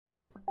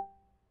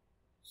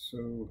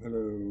So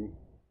hello,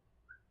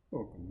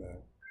 welcome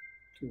back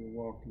to the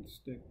Walking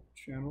Stick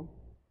channel.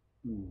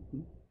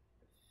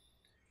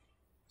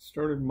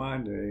 Started my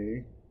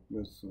day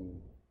with some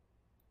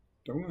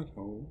donut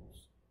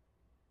holes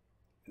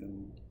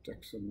and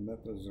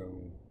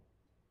dexamethasone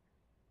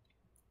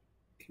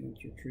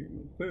cancer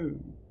treatment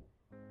food.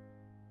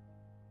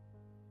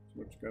 That's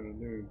what you gotta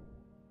do.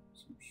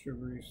 Some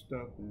sugary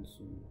stuff and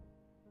some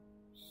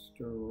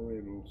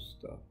steroidal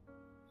stuff.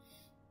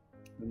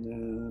 And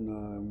then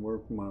I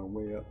worked my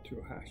way up to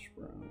a hash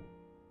brown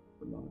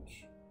for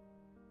lunch.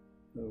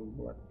 A little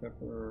black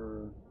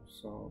pepper,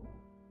 salt.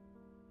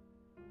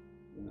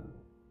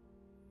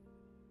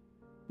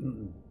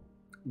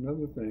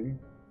 Another thing,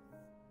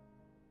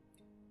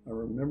 I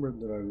remembered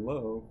that I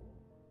love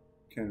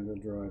Canada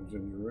Dry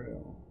ginger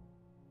ale.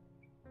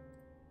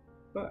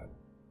 But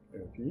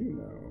if you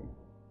know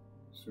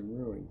some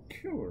really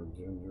killer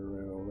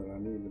ginger ale that I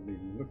need to be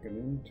looking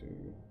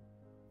into,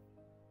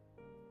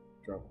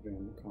 drop it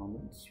in the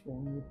comments for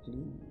me,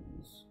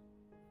 please.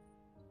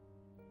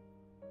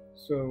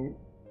 So,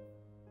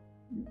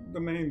 the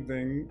main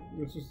thing,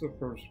 this is the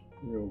first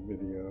real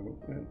video,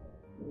 and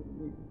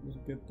let's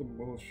get the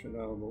bullshit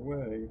out of the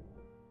way.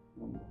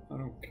 I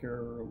don't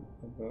care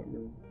about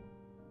your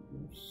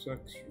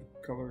sex, your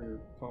color, your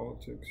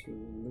politics, your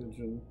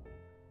religion.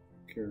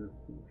 I care if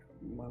you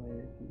have money.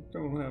 If you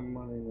don't have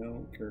money, I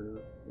don't care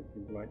if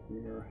you like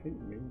me or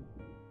hate me.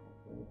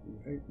 If you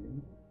hate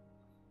me,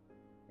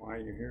 why are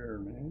you here,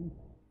 man?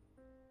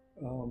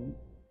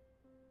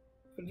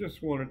 I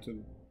just wanted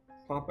to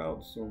pop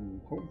out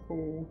some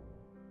hopeful,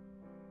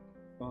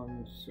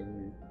 fun,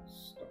 silly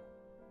stuff.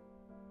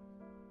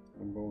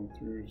 I'm going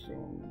through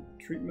some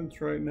treatments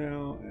right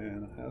now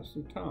and I have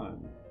some time,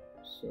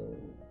 so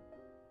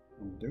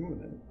I'm doing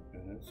it,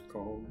 and it's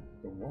called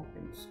the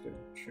Walking Stick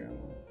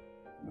channel.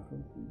 I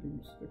hope you do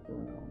stick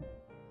around.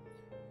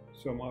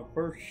 So my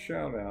first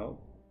shout out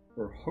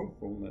for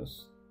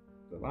hopefulness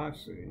that I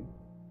see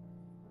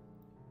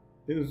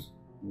is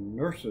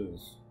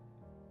nurses.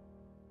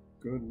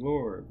 Good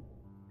Lord.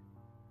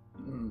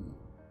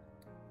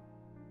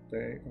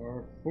 They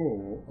are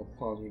full of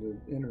positive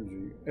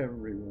energy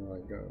everywhere I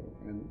go,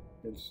 and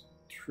it's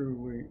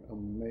truly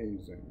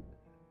amazing.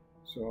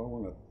 So I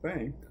want to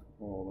thank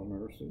all the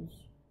nurses.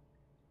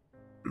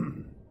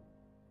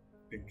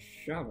 Big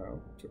shout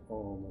out to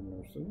all the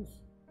nurses.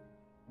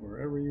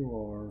 Wherever you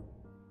are,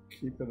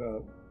 keep it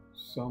up.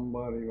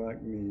 Somebody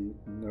like me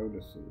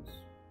notices.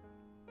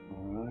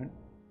 Alright?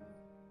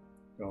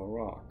 Y'all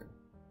rock.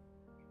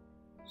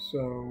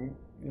 So,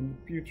 in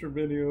future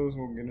videos,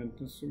 we'll get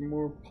into some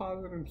more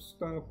positive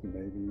stuff,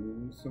 maybe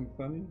even some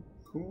funny,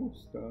 cool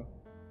stuff.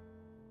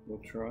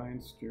 We'll try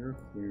and steer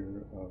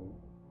clear of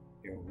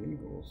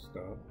illegal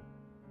stuff.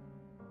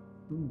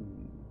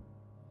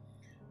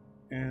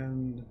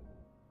 And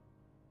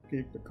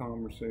keep the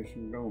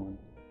conversation going,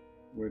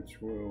 which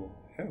will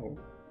help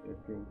if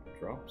you'll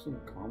drop some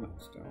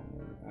comments down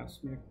there.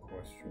 Ask me a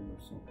question or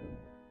something.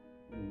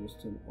 I'm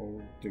just an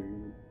old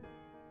dude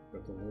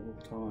with a little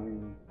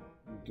time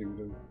due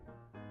to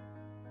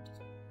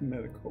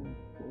medical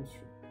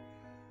bullshit.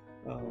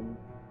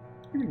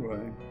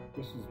 Anyway,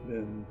 this has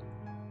been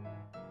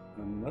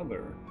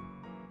another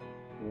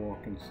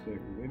Walking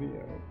Stick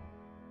video.